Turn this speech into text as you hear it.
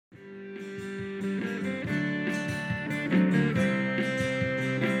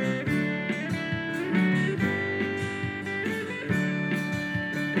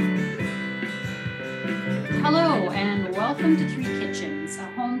Welcome to Three Kitchens, a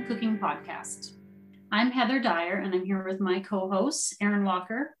home cooking podcast. I'm Heather Dyer, and I'm here with my co-hosts, Erin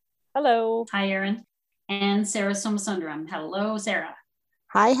Walker. Hello. Hi, Erin. And Sarah Somasundaram. Hello, Sarah.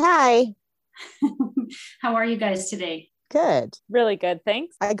 Hi. How are you guys today? Good. Really good,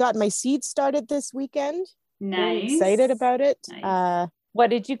 thanks. I got my seeds started this weekend. Nice. Very excited about it. Nice. What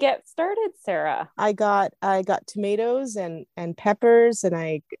did you get started, Sarah? I got tomatoes and peppers, and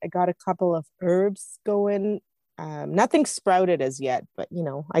I got a couple of herbs going. Nothing sprouted as yet, but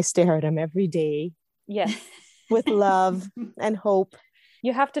I stare at them every day. Yes. With love and hope.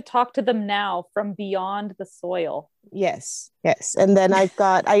 You have to talk to them now from beyond the soil. Yes. And then I've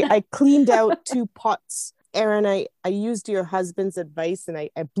got, I cleaned out 2 pots. Erin, I used your husband's advice, and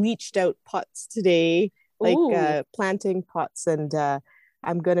I bleached out pots today, like planting pots. And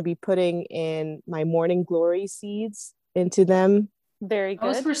I'm going to be putting in my morning glory seeds into them. Very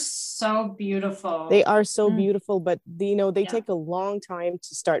good. Those were so beautiful. They are so beautiful, but they take a long time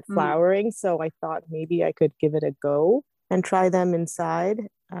to start flowering. So I thought maybe I could give it a go and try them inside.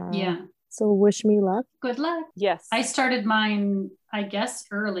 So wish me luck. Good luck. Yes. I started mine, I guess,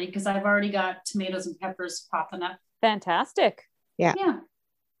 early because I've already got tomatoes and peppers popping up. Fantastic. Yeah.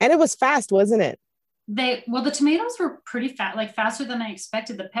 And it was fast, wasn't it? The tomatoes were pretty fast, like faster than I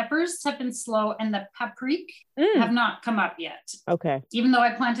expected. The peppers have been slow, and the paprika have not come up yet. Okay. Even though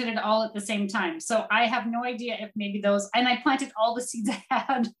I planted it all at the same time. So I have no idea if maybe those, and I planted all the seeds I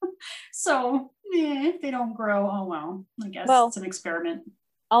had. So if they don't grow, oh well, I guess it's an experiment.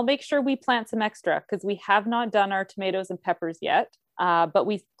 I'll make sure we plant some extra because we have not done our tomatoes and peppers yet. But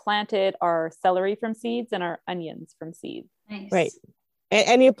we've planted our celery from seeds and our onions from seeds. Nice. Right.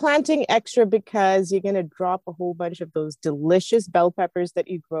 And you're planting extra because you're going to drop a whole bunch of those delicious bell peppers that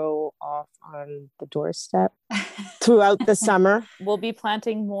you grow off on the doorstep throughout the summer. We'll be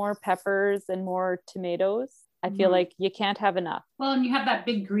planting more peppers and more tomatoes. I feel like you can't have enough. Well, and you have that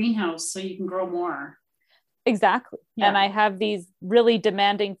big greenhouse, so you can grow more. Exactly. Yeah. And I have these really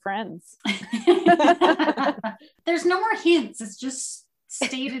demanding friends. There's no more hints. It's just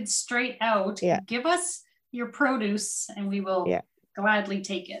stated straight out. Yeah. Give us your produce and we will gladly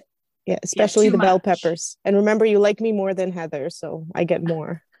take it. Yeah, especially the bell peppers. And remember, you like me more than Heather, so I get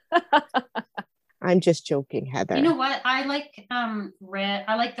more. I'm just joking, Heather. You know what? I like red.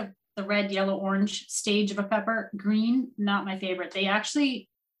 I like the red, yellow, orange stage of a pepper. Green, not my favorite. They actually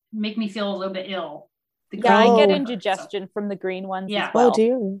make me feel a little bit ill. I get indigestion from the green ones as well. Oh, do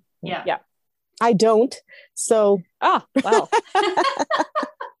you? Yeah. I don't. So. Wow. All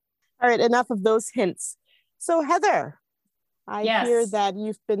right, enough of those hints. So, Heather, I hear that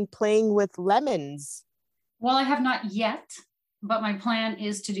you've been playing with lemons. Well, I have not yet, but my plan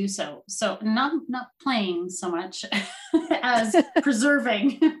is to do so. So not playing so much as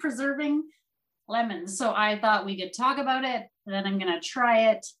preserving lemons. So I thought we could talk about it, and then I'm going to try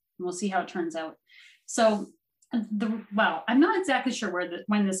it, and we'll see how it turns out. So I'm not exactly sure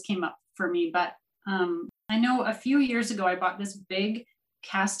when this came up for me, but I know a few years ago I bought this big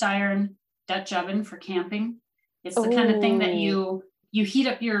cast iron Dutch oven for camping. It's the kind of thing that you heat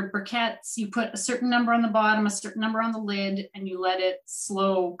up your briquettes, you put a certain number on the bottom, a certain number on the lid, and you let it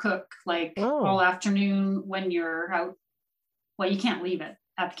slow cook all afternoon when you're out. Well, you can't leave it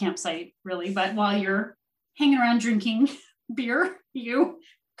at the campsite really, but while you're hanging around drinking beer, you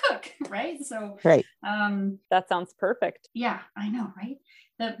cook, right? So that sounds perfect. Yeah, I know, right?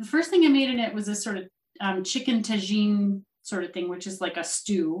 The first thing I made in it was this sort of chicken tagine sort of thing, which is like a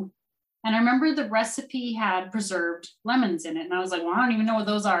stew. And I remember the recipe had preserved lemons in it. And I was like, well, I don't even know what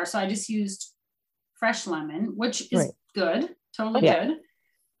those are. So I just used fresh lemon, which is good. Totally good.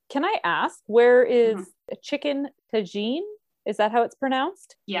 Can I ask, where is chicken tagine? Is that how it's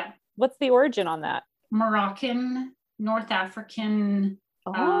pronounced? Yeah. What's the origin on that? Moroccan, North African.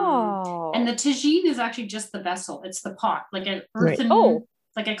 And the tagine is actually just the vessel. It's the pot, like an earthen,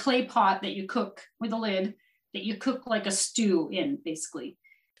 like a clay pot that you cook with a lid, that you cook like a stew in, basically.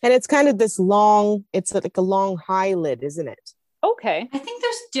 And it's kind of this long, it's like a long high lid, isn't it? Okay. I think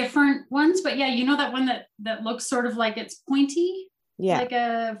there's different ones, but that one that looks sort of like it's pointy. Yeah. Like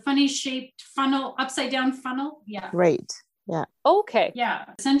a funny shaped funnel, upside down funnel. Yeah. Right. Yeah. Okay. Yeah.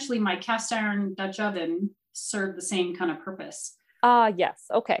 Essentially my cast iron Dutch oven served the same kind of purpose. Yes.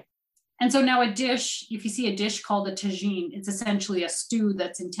 Okay. And so now a dish, if you see a dish called a tagine, it's essentially a stew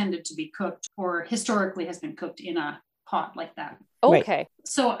that's intended to be cooked or historically has been cooked in a pot like that. Okay. Right.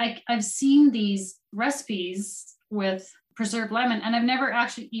 So I've seen these recipes with preserved lemon, and I've never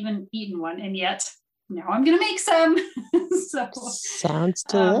actually even eaten one. And yet now I'm going to make some. Sounds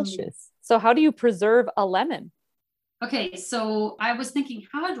delicious. So how do you preserve a lemon? Okay, so I was thinking,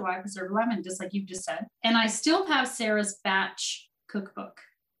 how do I preserve lemon, just like you just said? And I still have Sarah's batch cookbook,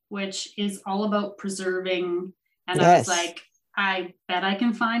 which is all about preserving. And I was like, I bet I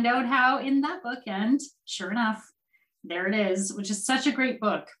can find out how in that book. And sure enough, there it is, which is such a great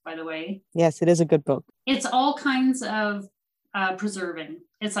book, by the way. Yes, it is a good book. It's all kinds of preserving.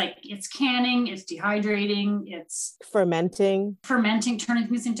 It's like, it's canning, it's dehydrating, it's fermenting, turning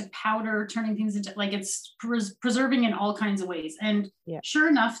things into powder, turning things into, like, it's preserving in all kinds of ways. And sure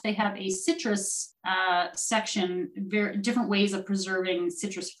enough, they have a citrus section, very different ways of preserving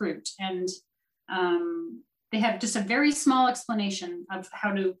citrus fruit. And they have just a very small explanation of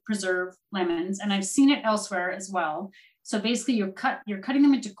how to preserve lemons. And I've seen it elsewhere as well. So basically you're cutting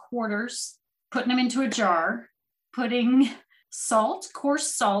them into quarters, putting them into a jar, putting salt, coarse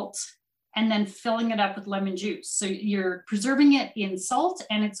salt, and then filling it up with lemon juice. So you're preserving it in salt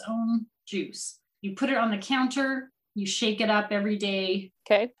and its own juice. You put it on the counter, you shake it up every day.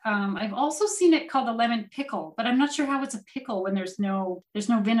 Okay. I've also seen it called a lemon pickle, but I'm not sure how it's a pickle when there's no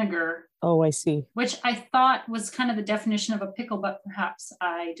vinegar. Oh, I see. Which I thought was kind of the definition of a pickle, but perhaps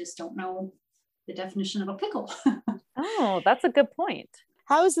I just don't know the definition of a pickle. Oh, that's a good point.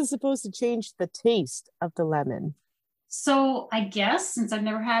 How is this supposed to change the taste of the lemon? So I guess, since I've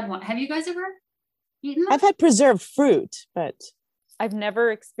never had one, have you guys ever eaten them? I've had preserved fruit, but I've never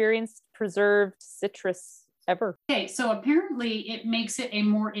experienced preserved citrus ever. Okay, so apparently it makes it a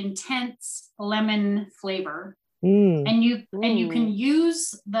more intense lemon flavor. Mm. And you can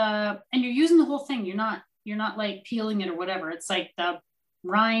use and you're using the whole thing. You're not like peeling it or whatever. It's like the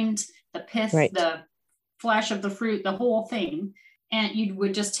rind, the pith, the flesh of the fruit, the whole thing. And you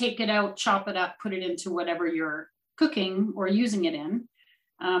would just take it out, chop it up, put it into whatever you're cooking or using it in.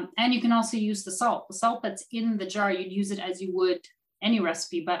 And you can also use the salt that's in the jar. You'd use it as you would any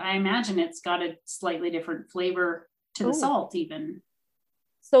recipe, but I imagine it's got a slightly different flavor to the salt even.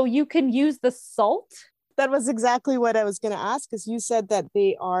 So you can use the salt? That was exactly what I was going to ask, because you said that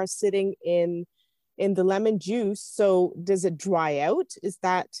they are sitting in the lemon juice. So does it dry out? Is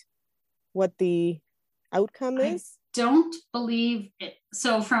that what the outcome is? I don't believe it.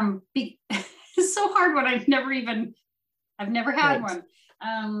 So it's so hard when I've never had one.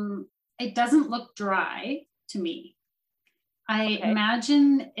 It doesn't look dry to me. I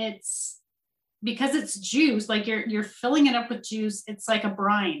imagine it's because it's juice, like you're filling it up with juice. It's like a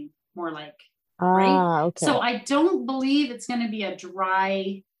brine, more like, right? Okay. So I don't believe it's going to be a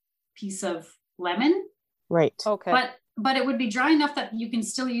dry piece of lemon. Right. Okay. But it would be dry enough that you can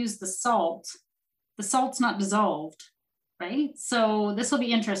still use the salt. The salt's not dissolved, right? So this will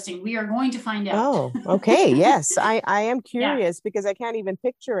be interesting. We are going to find out. Oh, okay. Yes. I am curious because I can't even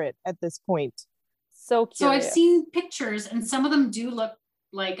picture it at this point. So curious. So I've seen pictures and some of them do look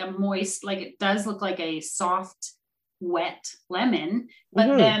like a moist, like it does look like a soft, wet lemon.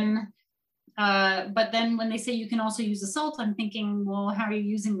 But then when they say you can also use the salt, I'm thinking, well, how are you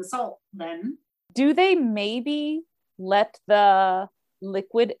using the salt then? Do they maybe let the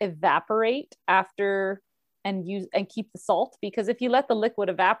liquid evaporate after and keep the salt? Because if you let the liquid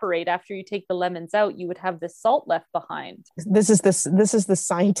evaporate after you take the lemons out, you would have this salt left behind. This is the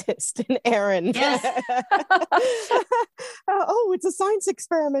scientist in Erin. Yes. Oh, it's a science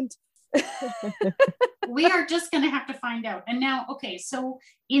experiment. We are just going to have to find out. And now, okay, so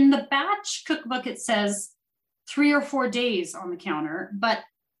in the batch cookbook, it says 3 or 4 days on the counter, but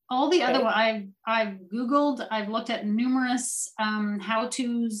all the other one I've Googled, I've looked at numerous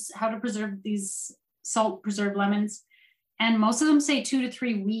how-tos, how to preserve these salt preserved lemons, and most of them say 2 to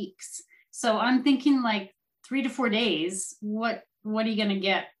 3 weeks. So I'm thinking like 3 to 4 days. What are you going to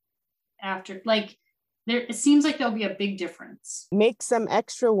get after? Like it seems like there'll be a big difference. Make some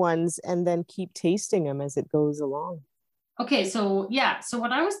extra ones and then keep tasting them as it goes along. Okay, so so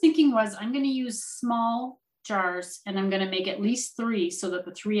what I was thinking was I'm going to use small jars and I'm going to make at least 3 so that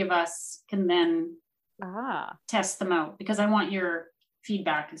the 3 of us can then test them out, because I want your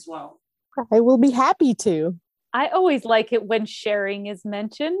feedback as well. I will be happy to. I always like it when sharing is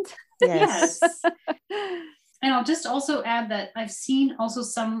mentioned. Yes. And I'll just also add that I've seen also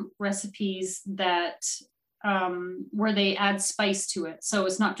some recipes that where they add spice to it. So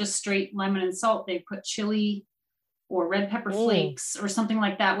it's not just straight lemon and salt. They put chili or red pepper flakes or something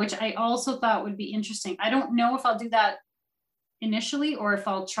like that, which I also thought would be interesting. I don't know if I'll do that initially or if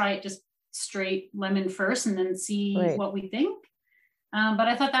I'll try it just straight lemon first and then see what we think. But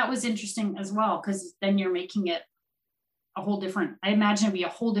I thought that was interesting as well, because then you're making it a whole different, I imagine it'd be a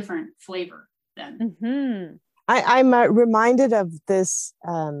whole different flavor then. Mm-hmm. I'm reminded of this,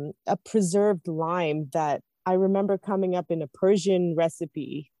 a preserved lime that I remember coming up in a Persian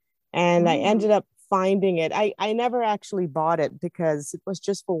recipe, and I ended up finding it. I never actually bought it because it was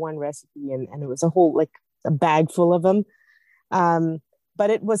just for one recipe, and it was a whole, like, a bag full of them. But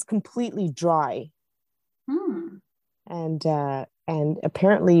it was completely dry. And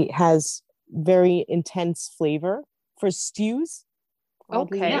apparently has very intense flavor for stews.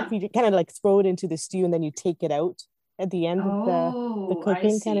 Okay. Yeah. If you kind of like throw it into the stew and then you take it out at the end of the I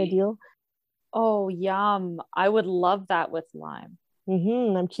cooking kind of see. deal. Oh, yum. I would love that with lime.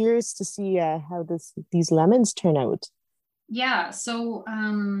 I'm curious to see how these lemons turn out. Yeah, so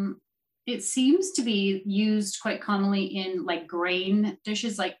it seems to be used quite commonly in like grain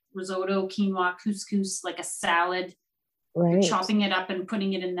dishes like risotto, quinoa, couscous, like a salad. You're Right. chopping it up and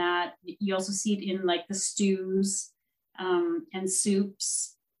putting it in that. You also see it in like the stews and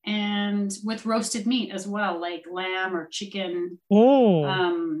soups, and with roasted meat as well, like lamb or chicken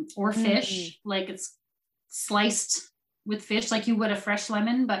or fish. Like it's sliced with fish like you would a fresh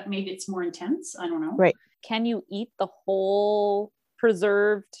lemon, but maybe it's more intense. I don't know. Right. Can you eat the whole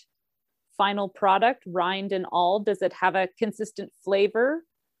preserved final product, rind and all? Does it have a consistent flavor?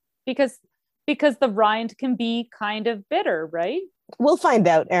 Because the rind can be kind of bitter, right? We'll find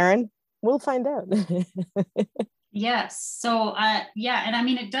out, Erin. We'll find out. Yes. So yeah, and I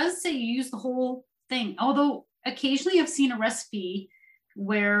mean it does say you use the whole thing. Although occasionally I've seen a recipe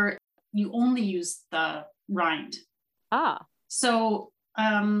where you only use the rind. So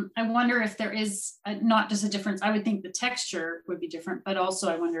I wonder if there is not just a difference. I would think the texture would be different, but also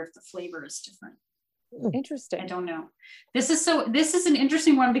I wonder if the flavor is different. Interesting. I don't know. This is an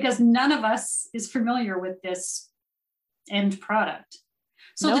interesting one because none of us is familiar with this end product.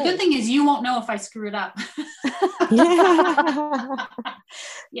 So the good thing is you won't know if I screw it up.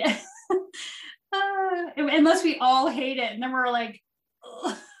 Yeah. Unless we all hate it and then we're like,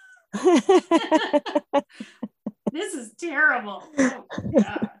 this is terrible. Oh,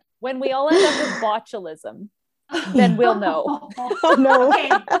 God. When we all end up with botulism, then we'll know. Oh no. Okay,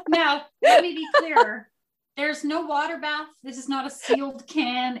 now let me be clear. There's no water bath. This is not a sealed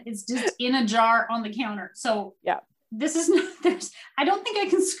can. It's just in a jar on the counter. So yeah, this is not, I don't think I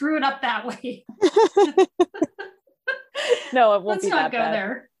can screw it up that way. No, it won't. Let's not go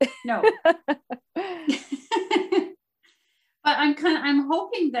there. No. But I'm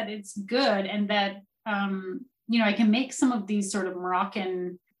hoping that it's good and that I can make some of these sort of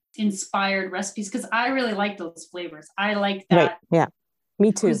Moroccan inspired recipes because I really like those flavors. I like that. Right. Yeah.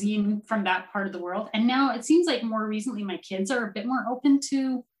 Me too. Cuisine from that part of the world. And now it seems like more recently my kids are a bit more open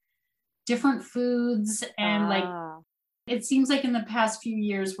to different foods. And like, it seems like in the past few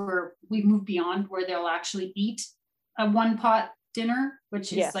years where we've moved beyond where they'll actually eat a one pot dinner,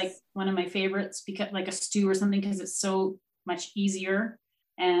 which is like one of my favorites, because like a stew or something, because it's so much easier.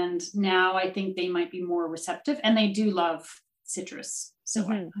 And now I think they might be more receptive and they do love citrus. So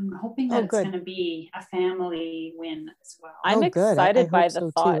I'm hoping that it's going to be a family win as well. I'm excited by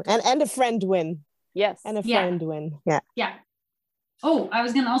the thought. Too. And a friend win. Yes. And a friend win. Yeah. Yeah. Oh, I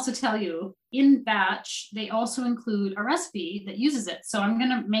was going to also tell you, in batch, they also include a recipe that uses it. So I'm going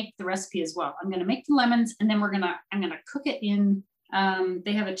to make the recipe as well. I'm going to make the lemons and then I'm going to cook it in.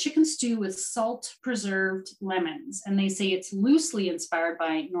 They have a chicken stew with salt preserved lemons. And they say it's loosely inspired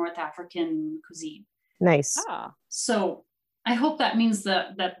by North African cuisine. Nice. So I hope that means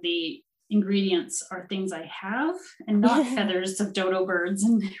that the ingredients are things I have and not feathers of dodo birds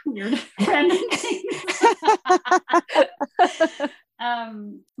and weird random things.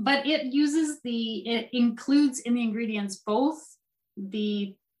 But it includes in the ingredients both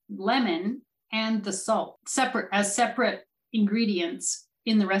the lemon and the salt separate ingredients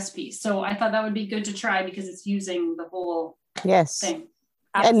in the recipe. So I thought that would be good to try because it's using the whole thing. Absolutely.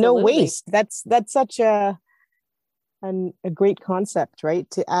 And no waste. That's such a great concept, right?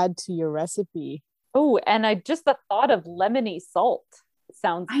 To add to your recipe. Oh, and the thought of lemony salt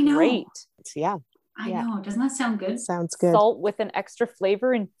sounds great. Yeah. I know. Doesn't that sound good? Sounds good. Salt with an extra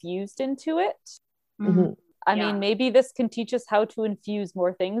flavor infused into it. Mm-hmm. I mean, maybe this can teach us how to infuse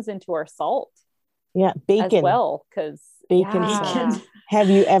more things into our salt. Yeah, bacon as well, because bacon salt. Have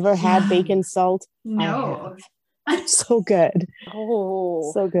you ever had bacon salt? No. So good.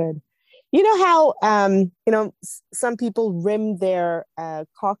 Oh, so good. You know how some people rim their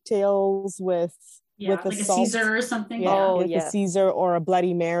cocktails with like a salt? Caesar or something. A Caesar or a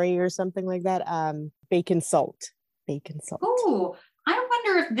Bloody Mary or something like that. Bacon salt. Oh, I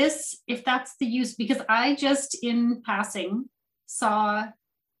wonder if that's the use, because I just in passing saw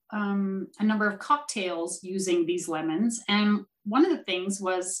a number of cocktails using these lemons, and one of the things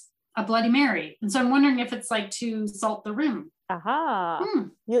was a Bloody Mary, and so I'm wondering if it's like to salt the rim.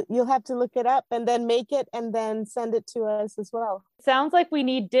 You'll have to look it up and then make it and then send it to us as well. Sounds like we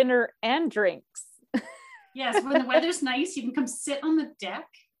need dinner and drinks Yes, when the weather's nice, you can come sit on the deck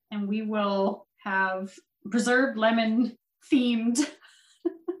and we will have preserved lemon themed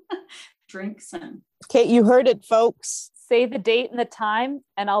drinks. And Okay, you heard it, folks. Say the date and the time,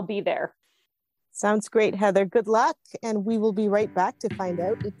 and I'll be there. Sounds great, Heather. Good luck. And we will be right back to find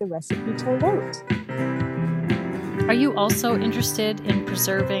out if the recipe turned out. Are you also interested in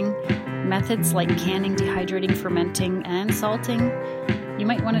preserving methods like canning, dehydrating, fermenting, and salting? You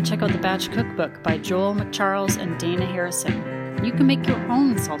might want to check out the Batch Cookbook by Joel McCharles and Dana Harrison. You can make your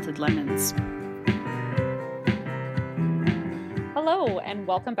own salted lemons. Hello, and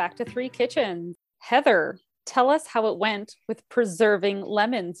welcome back to Three Kitchens. Heather, tell us how it went with preserving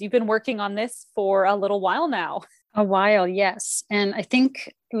lemons. You've been working on this for a little while now. A while, yes. And I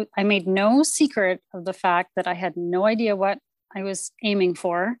think I made no secret of the fact that I had no idea what I was aiming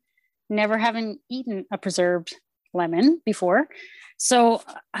for, never having eaten a preserved lemon before. So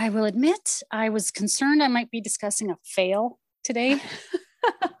I will admit I was concerned I might be discussing a fail today.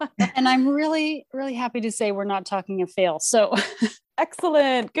 And I'm really, really happy to say we're not talking a fail. So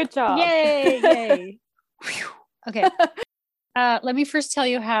excellent. Good job. Yay. Okay. Let me first tell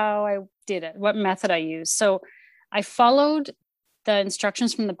you how I did it, what method I used. So I followed the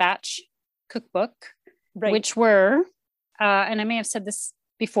instructions from the Batch Cookbook, right, which were, and I may have said this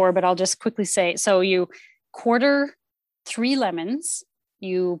before, but I'll just quickly say, so you quarter 3 lemons,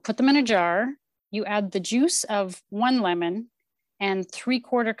 you put them in a jar, you add the juice of 1 lemon and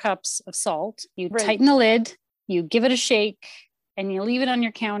 3/4 cups of salt. You tighten the lid, you give it a shake, and you leave it on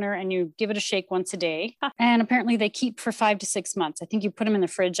your counter and you give it a shake once a day. And apparently they keep for 5 to 6 months. I think you put them in the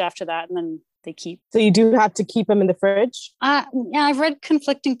fridge after that and then they keep. So you do have to keep them in the fridge? Yeah, I've read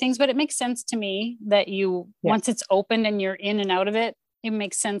conflicting things, but it makes sense to me that once it's opened and you're in and out of it, it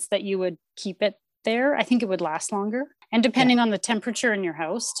makes sense that you would keep it there. I think it would last longer. And depending on the temperature in your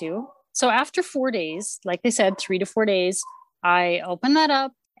house too. So after 4 days, like they said, 3 to 4 days, I opened that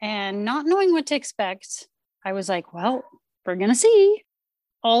up and not knowing what to expect, I was like, well, we're going to see.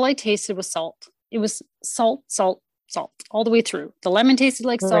 All I tasted was salt. It was salt, salt, salt all the way through. The lemon tasted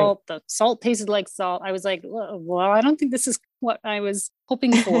like salt. The salt tasted like salt. I was like, well, I don't think this is what I was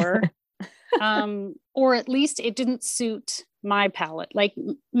hoping for. Or at least it didn't suit my palate. Like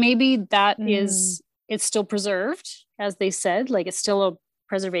maybe that is, it's still preserved, as they said, like it's still a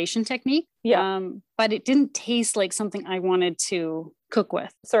preservation technique. Yeah. But it didn't taste like something I wanted to cook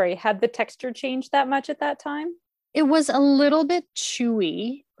with. Sorry, had the texture changed that much at that time? It was a little bit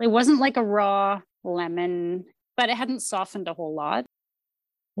chewy. It wasn't like a raw lemon, but it hadn't softened a whole lot.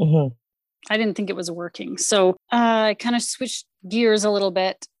 Mm-hmm. I didn't think it was working. So I kind of switched gears a little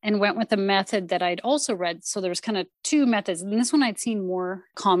bit and went with a method that I'd also read. So there was kind of 2 methods. And this one I'd seen more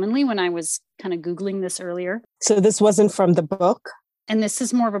commonly when I was kind of Googling this earlier. So this wasn't from the book? And this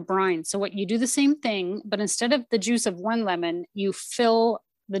is more of a brine. So what you do the same thing, but instead of the juice of 1 lemon, you fill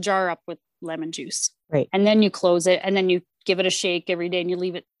the jar up with lemon juice. Right. And then you close it and then you give it a shake every day and you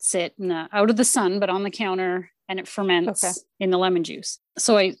leave it sit out of the sun, but on the counter, and it ferments in the lemon juice.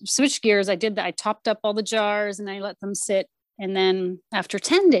 So I switched gears. I did that. I topped up all the jars and I let them sit. And then after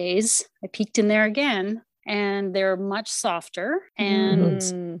 10 days, I peeked in there again and they're much softer.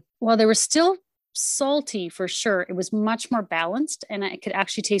 And while they were still salty for sure, it was much more balanced and I could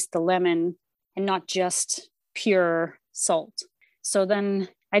actually taste the lemon and not just pure salt. So then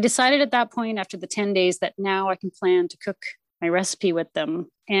I decided at that point after the 10 days that now I can plan to cook my recipe with them.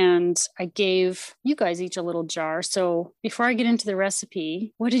 And I gave you guys each a little jar. So before I get into the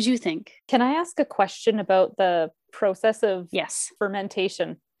recipe, what did you think? Can I ask a question about the process of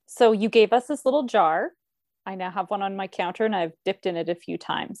fermentation? So you gave us this little jar. I now have one on my counter and I've dipped in it a few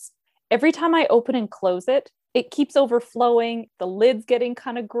times. Every time I open and close it, it keeps overflowing. The lid's getting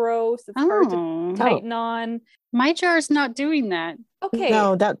kind of gross. It's hard to tighten on. My jar's not doing that. Okay.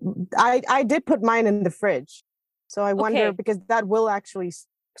 No, that I did put mine in the fridge. So I wonder, because that will actually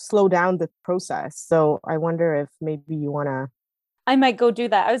slow down the process. So I wonder if maybe you want to. I might go do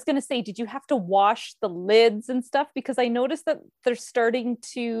that. I was going to say, did you have to wash the lids and stuff? Because I noticed that they're starting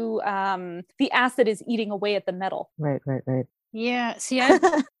to, the acid is eating away at the metal. Right. Yeah. See,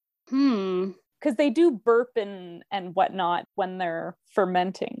 because they do burp and whatnot when they're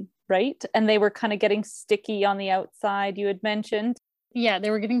fermenting, right? And they were kind of getting sticky on the outside, you had mentioned. Yeah,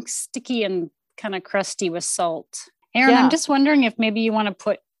 they were getting sticky and kind of crusty with salt. Erin, I'm just wondering if maybe you want to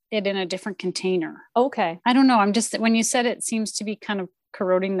put it in a different container. Okay. I don't know. I'm just, when you said it seems to be kind of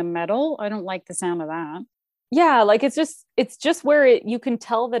corroding the metal, I don't like the sound of that. Yeah, like it's just where you can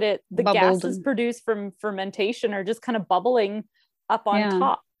tell that the Bubbled gases produced from fermentation are just kind of bubbling up on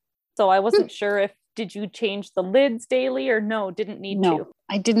top. So I wasn't sure did you change the lids daily or no, didn't need to?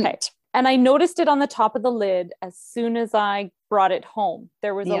 I didn't. Okay. And I noticed it on the top of the lid as soon as I brought it home.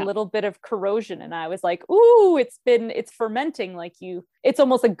 There was a little bit of corrosion, and I was like, ooh, it's fermenting. Like it's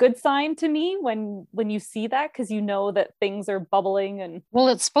almost a good sign to me when you see that, because you know that things are bubbling. And well,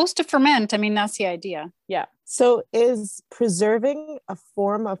 it's supposed to ferment. I mean, that's the idea. Yeah. So is preserving a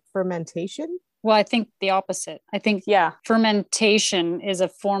form of fermentation? Well, I think the opposite. I think fermentation is a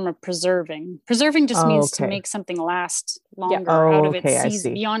form of preserving. Preserving just means to make something last longer out of its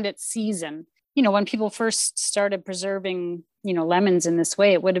season, beyond its season. You know, when people first started preserving, lemons in this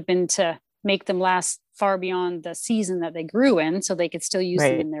way, it would have been to make them last far beyond the season that they grew in, so they could still use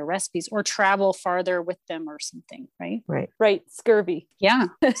them in their recipes or travel farther with them or something, right? Right. Scurvy. Yeah.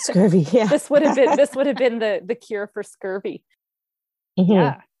 Scurvy. Yeah. This would have been the cure for scurvy. Mm-hmm.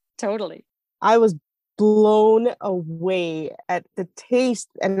 Yeah, totally. I was blown away at the taste,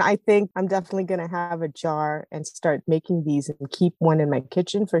 and I think I'm definitely going to have a jar and start making these and keep one in my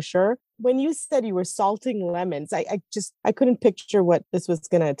kitchen for sure. When you said you were salting lemons, I couldn't picture what this was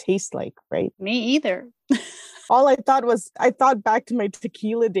going to taste like, right? Me either. All I thought back to my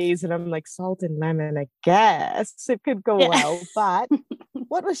tequila days, and I'm like, salt and lemon, I guess it could go well. But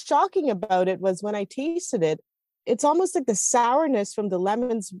what was shocking about it was when I tasted it, it's almost like the sourness from the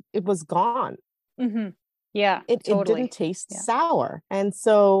lemons, it was gone. Mm-hmm. Yeah, it didn't taste sour. And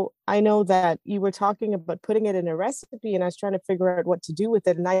so I know that you were talking about putting it in a recipe, and I was trying to figure out what to do with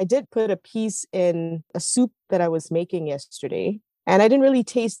it. And I did put a piece in a soup that I was making yesterday. And I didn't really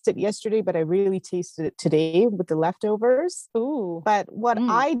taste it yesterday, but I really tasted it today with the leftovers. Ooh. But what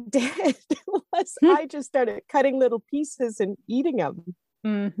I did was I just started cutting little pieces and eating them.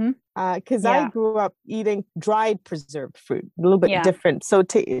 Because I grew up eating dried preserved fruit, a little bit different. So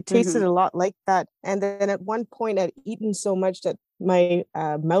it tasted a lot like that. And then at one point I'd eaten so much that my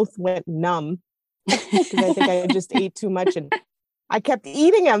mouth went numb because I think I just ate too much, and I kept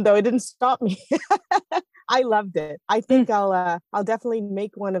eating them, though it didn't stop me. I loved it. I think I'll definitely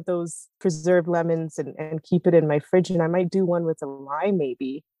make one of those preserved lemons and keep it in my fridge. And I might do one with a lime,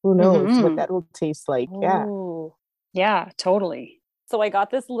 maybe. Who knows what that will taste like? Ooh. Yeah, totally. So I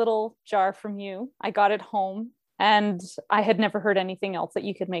got this little jar from you. I got it home, and I had never heard anything else that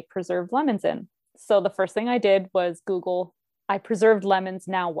you could make preserved lemons in. So the first thing I did was Google, I preserved lemons,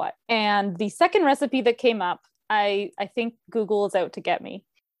 now what? And the second recipe that came up, I think Google is out to get me.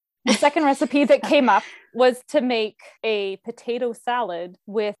 The second recipe that came up was to make a potato salad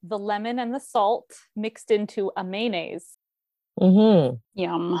with the lemon and the salt mixed into a mayonnaise. Mm-hmm.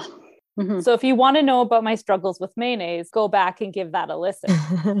 Yum. Mm-hmm. So if you want to know about my struggles with mayonnaise, go back and give that a listen.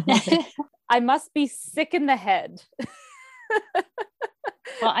 I must be sick in the head.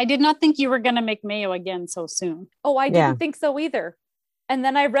 Well, I did not think you were going to make mayo again so soon. Oh, I didn't think so either. And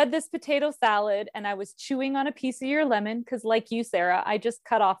then I read this potato salad, and I was chewing on a piece of your lemon because, like you, Sarah, I just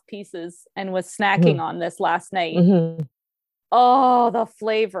cut off pieces and was snacking on this last night. Mm-hmm. Oh, the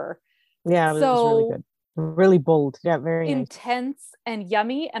flavor. Yeah, it was really good. Really bold. Yeah, very intense and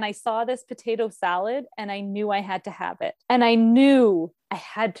yummy. And I saw this potato salad, and I knew I had to have it. And I knew I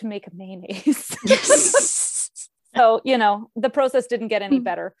had to make a mayonnaise. So, the process didn't get any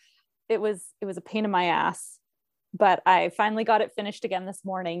better. It was a pain in my ass. But I finally got it finished again this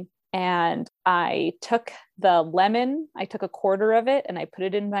morning, and I took the lemon, I took a quarter of it, and I put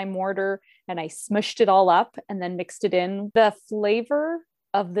it in my mortar, and I smushed it all up and then mixed it in. The flavor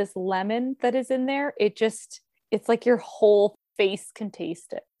of this lemon that is in there, it's like your whole face can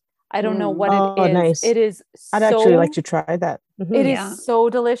taste it. I don't know what it is. Nice. It is I'd actually like to try that. Mm-hmm. It is so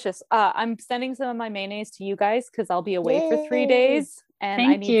delicious. I'm sending some of my mayonnaise to you guys because I'll be away for 3 days. And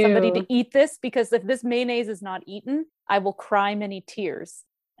I need somebody to eat this, because if this mayonnaise is not eaten, I will cry many tears.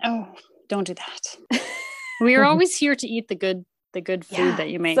 Oh, don't do that. We are always here to eat the good food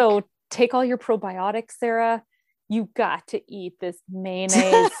that you make. So take all your probiotics, Sarah. You got to eat this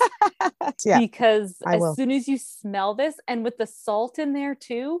mayonnaise because as soon as you smell this, and with the salt in there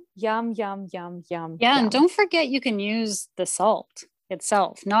too, yum, yum, yum, yum. Yeah, yum. And don't forget you can use the salt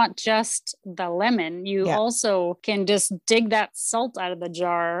itself, not just the lemon. You also can just dig that salt out of the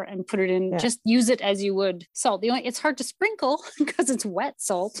jar and put it in, just use it as you would salt. It's hard to sprinkle because it's wet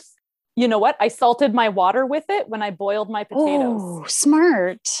salt. You know what? I salted my water with it when I boiled my potatoes. Oh,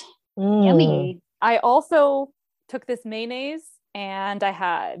 smart. Yummy. I also took this mayonnaise, and I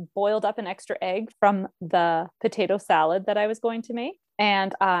had boiled up an extra egg from the potato salad that I was going to make.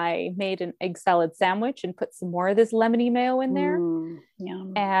 And I made an egg salad sandwich and put some more of this lemony mayo in there.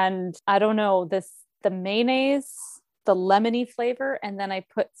 Yum. And I don't know, the mayonnaise, the lemony flavor, and then I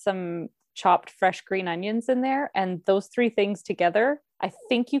put some chopped fresh green onions in there. And those three things together, I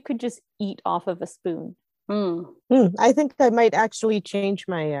think you could just eat off of a spoon. I think I might actually change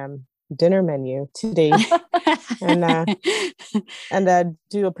my dinner menu today and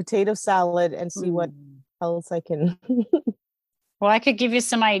do a potato salad and see what else I can. Well, I could give you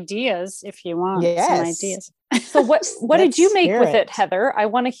some ideas if you want. Yes. Some ideas. So what did you make with it, Heather? I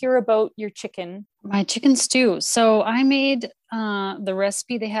want to hear about your chicken. My chicken stew. So I made the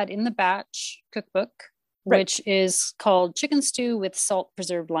recipe they had in the batch cookbook, which is called chicken stew with salt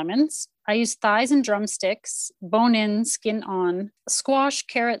preserved lemons. I used thighs and drumsticks, bone in, skin on, squash,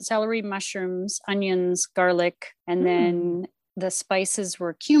 carrot, celery, mushrooms, onions, garlic, and then the spices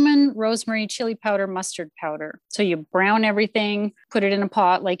were cumin, rosemary, chili powder, mustard powder. So you brown everything, put it in a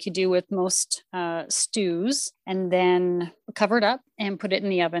pot like you do with most stews, and then cover it up and put it in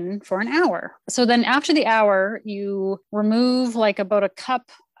the oven for an hour. So then after the hour, you remove like about a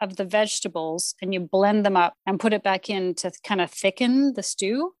cup of the vegetables and you blend them up and put it back in to kind of thicken the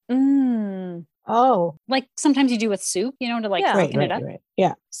stew. Oh, like sometimes you do with soup, to like thicken it up. Right.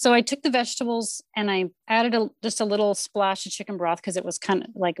 Yeah. So I took the vegetables and I added just a little splash of chicken broth because it was kind of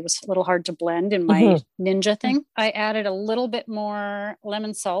like it was a little hard to blend in my ninja thing. I added a little bit more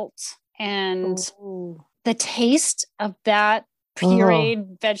lemon salt and the taste of that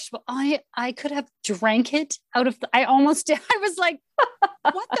pureed vegetable. I could have drank it out of I almost did. I was like,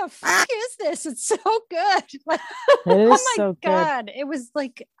 what the fuck is this? It's so good. Like, oh my God. It was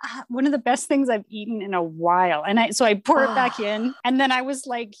like one of the best things I've eaten in a while. And so I pour it back in. And then I was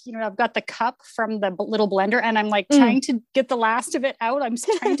like, I've got the cup from the little blender and I'm like trying to get the last of it out. I'm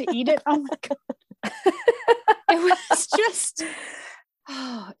trying to eat it. Oh my God.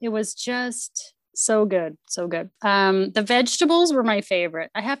 It was just so good. So good. The vegetables were my favorite.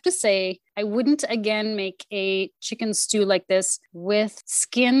 I have to say, I wouldn't again make a chicken stew like this with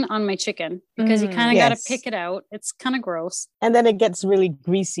skin on my chicken because you kind of got to pick it out. It's kind of gross. And then it gets really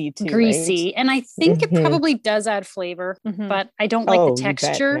greasy too. Right? And I think it probably does add flavor, but I don't like the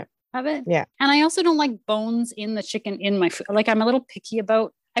texture of it. Yeah. And I also don't like bones in the chicken in my food. Like I'm a little picky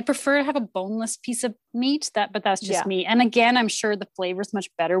about I prefer to have a boneless piece of meat, but that's just me. And again, I'm sure the flavor is much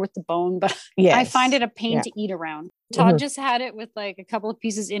better with the bone, but I find it a pain to eat around. Todd just had it with like a couple of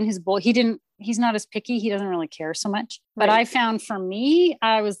pieces in his bowl. He's not as picky. He doesn't really care so much. But I found for me,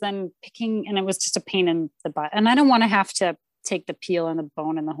 I was then picking and it was just a pain in the butt. And I don't want to have to take the peel and the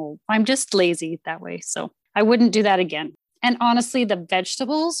bone and the whole, I'm just lazy that way. So I wouldn't do that again. And honestly, the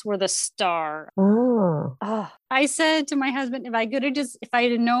vegetables were the star. I said to my husband, if I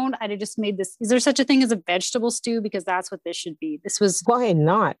had known, I'd have just made this. Is there such a thing as a vegetable stew? Because that's what this should be. This was. Why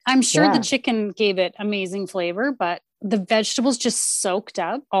not? I'm sure the chicken gave it amazing flavor, but the vegetables just soaked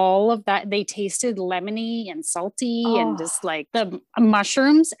up all of that. They tasted lemony and salty and just like the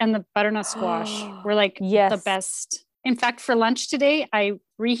mushrooms and the butternut squash were like the best. In fact, for lunch today, I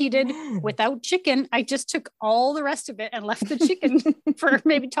reheated without chicken. I just took all the rest of it and left the chicken for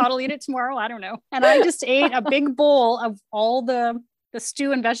maybe Todd will eat it tomorrow. I don't know. And I just ate a big bowl of all the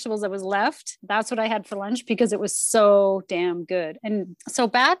stew and vegetables that was left. That's what I had for lunch because it was so damn good. And so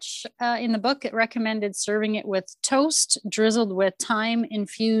Batch in the book, it recommended serving it with toast drizzled with thyme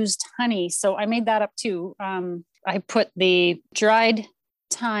infused honey. So I made that up too. I put the dried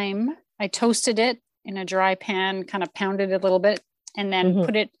thyme, I toasted it in a dry pan, kind of pounded it a little bit, and then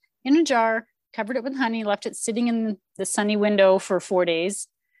put it in a jar, covered it with honey, left it sitting in the sunny window for 4 days,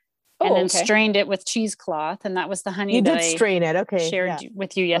 and then strained it with cheesecloth. And that was the honey that I shared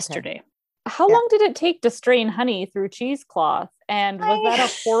with you yesterday. How long did it take to strain honey through cheesecloth? And was that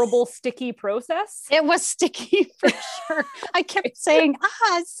a horrible, sticky process? It was sticky for sure. I kept saying,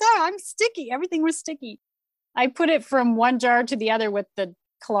 Sarah, I'm sticky. Everything was sticky. I put it from one jar to the other with the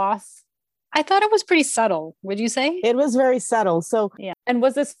cloth. I thought it was pretty subtle. Would you say? It was very subtle. So yeah. And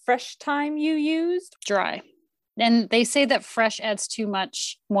was this fresh thyme you used? Dry. And they say that fresh adds too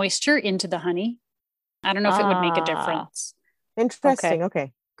much moisture into the honey. I don't know if it would make a difference. Interesting.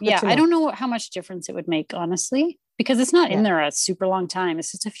 Okay. Yeah. I don't know how much difference it would make, honestly, because it's not in there a super long time.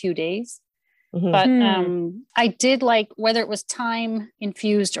 It's just a few days. But I did like, whether it was thyme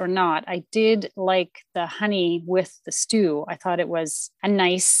infused or not, I did like the honey with the stew. I thought it was a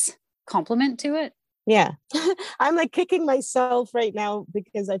nice compliment to it. Yeah. I'm like kicking myself right now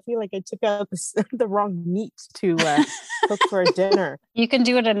because I feel like I took out the wrong meat to cook for dinner. You can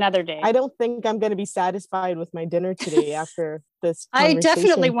do it another day. I don't think I'm going to be satisfied with my dinner today after this I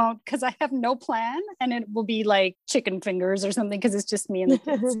definitely won't because I have no plan and it will be like chicken fingers or something because it's just me and the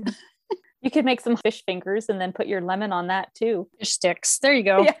kids. You could make some fish fingers and then put your lemon on that too. Fish sticks. There you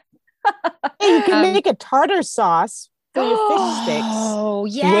go. Yeah. Hey, you can make a tartar sauce for your fish sticks. Oh,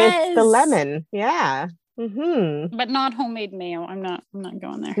 yes. With the lemon. Yeah. Mm-hmm. But not homemade mayo. I'm not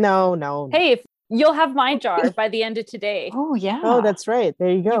going there. No. Hey, You'll have my jar by the end of today. Oh yeah. Oh, that's right. There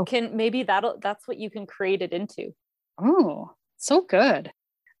you go. You can maybe that's what you can create it into. Oh, so good.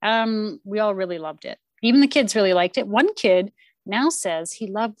 We all really loved it. Even the kids really liked it. One kid now says he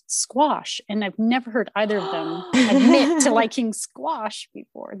loved squash, and I've never heard either of them admit to liking squash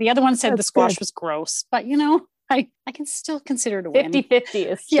before. The other one said the squash was gross, but I can still consider it a win. 50-50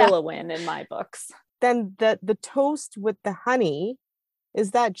 is still a win in my books. Then the toast with the honey,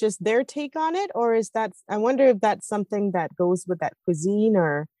 is that just their take on it, or is that? I wonder if that's something that goes with that cuisine,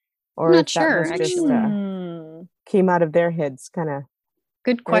 or I'm not sure. That was just came out of their heads, kind of.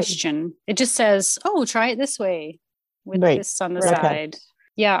 Good question. Right? It just says, "Oh, try it this way with this on the side."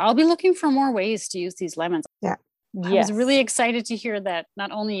 Yeah, I'll be looking for more ways to use these lemons. Yeah. I was really excited to hear that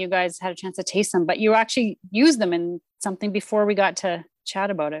not only you guys had a chance to taste them, but you actually used them in something before we got to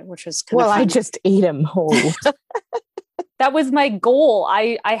chat about it, which was kind of fun. I just ate them whole. That was my goal.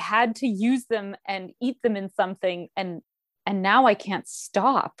 I had to use them and eat them in something, and now I can't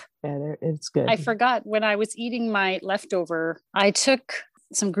stop. Yeah, it's good. I forgot when I was eating my leftover, I took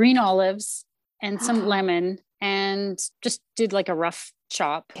some green olives and some lemon and just did like a rough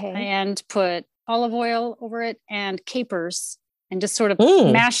chop and put olive oil over it and capers and just sort of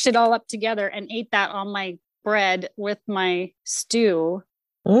mashed it all up together and ate that on my bread with my stew.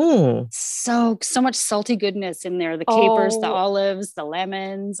 So much salty goodness in there. The capers, the olives, the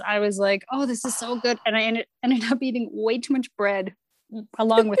lemons. I was like, oh, this is so good. And I ended up eating way too much bread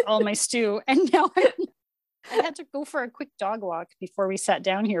along with all my stew. And now I had to go for a quick dog walk before we sat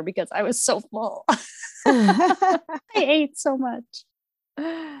down here because I was so full. I ate so much.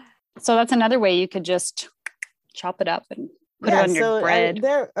 So that's another way you could just chop it up and put it on your bread.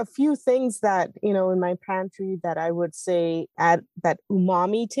 There are a few things that, in my pantry that I would say add that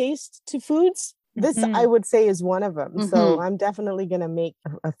umami taste to foods. This I would say is one of them. So I'm definitely going to make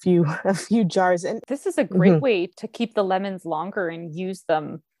a few jars. And this is a great way to keep the lemons longer and use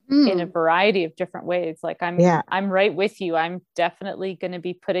them in a variety of different ways. Like I'm right with you. I'm definitely going to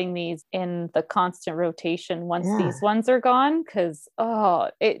be putting these in the constant rotation once these ones are gone. Cause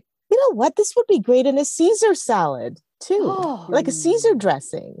you know what? This would be great in a Caesar salad too. Like a Caesar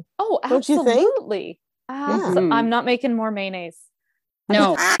dressing. Oh, absolutely. Don't you think? I'm not making more mayonnaise.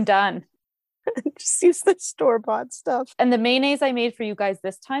 No, I'm done. Just use the store-bought stuff. And the mayonnaise I made for you guys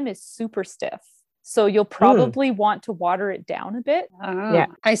this time is super stiff. So you'll probably want to water it down a bit.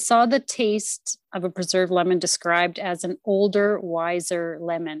 I saw the taste of a preserved lemon described as an older, wiser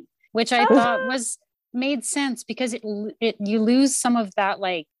lemon, which I thought made sense because you lose some of that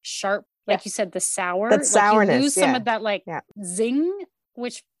like sharp, like you said, the sour. That sourness. You lose some of that like zing,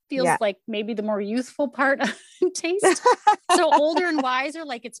 which feels like maybe the more youthful part of taste. So older and wiser,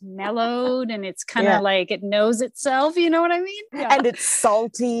 like it's mellowed and it's kind of like it knows itself. You know what I mean? Yeah. And it's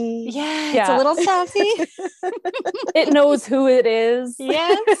salty. Yeah, it's a little salty. It knows who it is.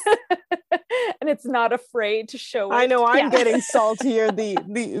 Yes. And it's not afraid to show it. I know I'm getting saltier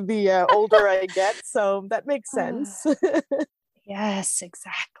the older I get. So that makes sense. Yes,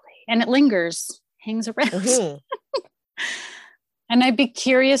 exactly. And it lingers, hangs around. And I'd be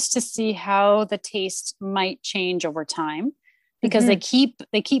curious to see how the taste might change over time because they keep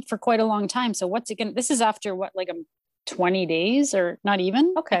for quite a long time. So what's it going to, this is after 20 days or not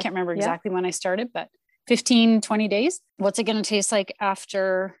even, I can't remember exactly when I started, but 15, 20 days. What's it going to taste like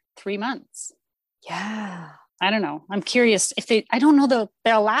after 3 months? Yeah. I don't know. I'm curious I don't know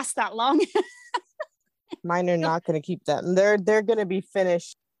they'll last that long. Mine are not going to keep them. They're going to be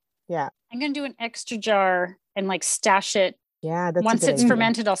finished. Yeah. I'm going to do an extra jar and like stash it. Yeah, that's once it's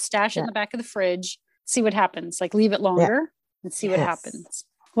fermented, I'll stash it in the back of the fridge, see what happens, like leave it longer and see what happens.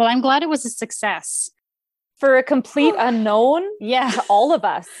 Well, I'm glad it was a success. For a complete unknown to all of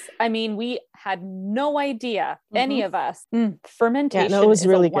us. I mean, we had no idea, any of us. Fermentation is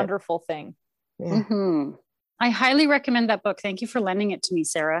really a wonderful thing. Yeah. I highly recommend that book. Thank you for lending it to me,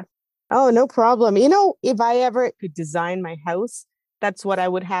 Sarah. Oh, no problem. If I ever could design my house, that's what I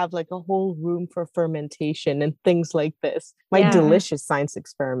would have, like a whole room for fermentation and things like this. My delicious science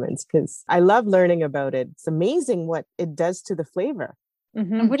experiments, because I love learning about it. It's amazing what it does to the flavor.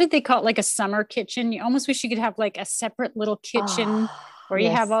 And what did they call it? Like a summer kitchen? You almost wish you could have like a separate little kitchen where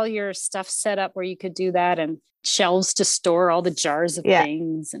you have all your stuff set up where you could do that and shelves to store all the jars of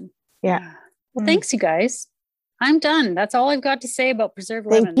things. And well, thanks, you guys. I'm done. That's all I've got to say about preserved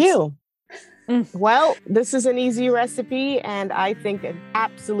lemons. Thank you. Well, this is an easy recipe and I think an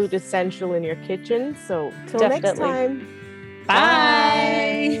absolute essential in your kitchen. So till next time.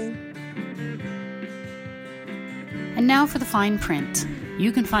 Bye. And now for the fine print.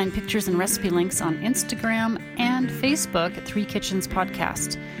 You can find pictures and recipe links on Instagram and Facebook at 3 Kitchens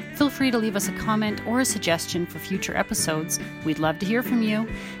Podcast. Feel free to leave us a comment or a suggestion for future episodes. We'd love to hear from you.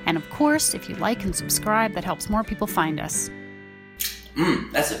 And of course, if you like and subscribe, that helps more people find us.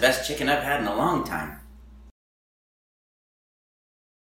 That's the best chicken I've had in a long time.